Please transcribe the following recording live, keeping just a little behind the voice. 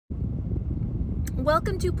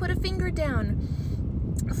Welcome to Put a Finger Down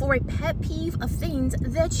for a pet peeve of things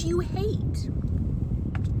that you hate.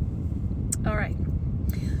 All right.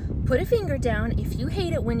 Put a finger down if you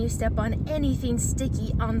hate it when you step on anything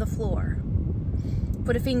sticky on the floor.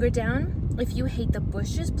 Put a finger down if you hate the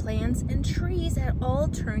bushes, plants, and trees at all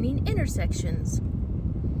turning intersections.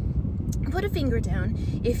 Put a finger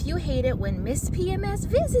down if you hate it when Miss PMS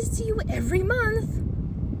visits you every month.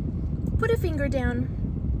 Put a finger down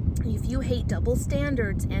if you hate double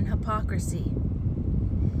standards and hypocrisy.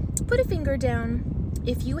 Put a finger down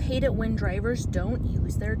if you hate it when drivers don't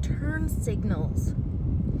use their turn signals.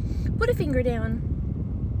 Put a finger down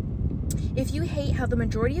if you hate how the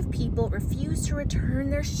majority of people refuse to return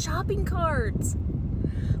their shopping carts.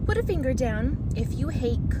 Put a finger down if you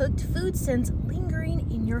hate cooked food scents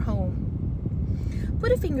lingering in your home.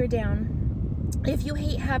 Put a finger down if you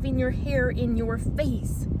hate having your hair in your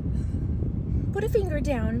face. Put a finger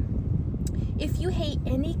down if you hate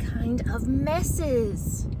any kind of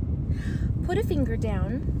messes. Put a finger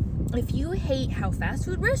down if you hate how fast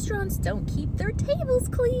food restaurants don't keep their tables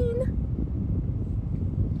clean.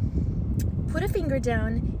 Put a finger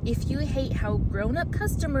down if you hate how grown-up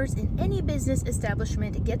customers in any business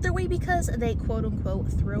establishment get their way because they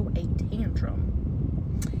quote-unquote throw a tantrum.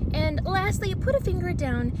 And lastly, put a finger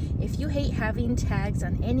down if you hate having tags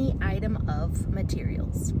on any item of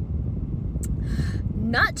materials.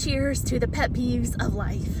 Not cheers to the pet peeves of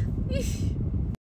life.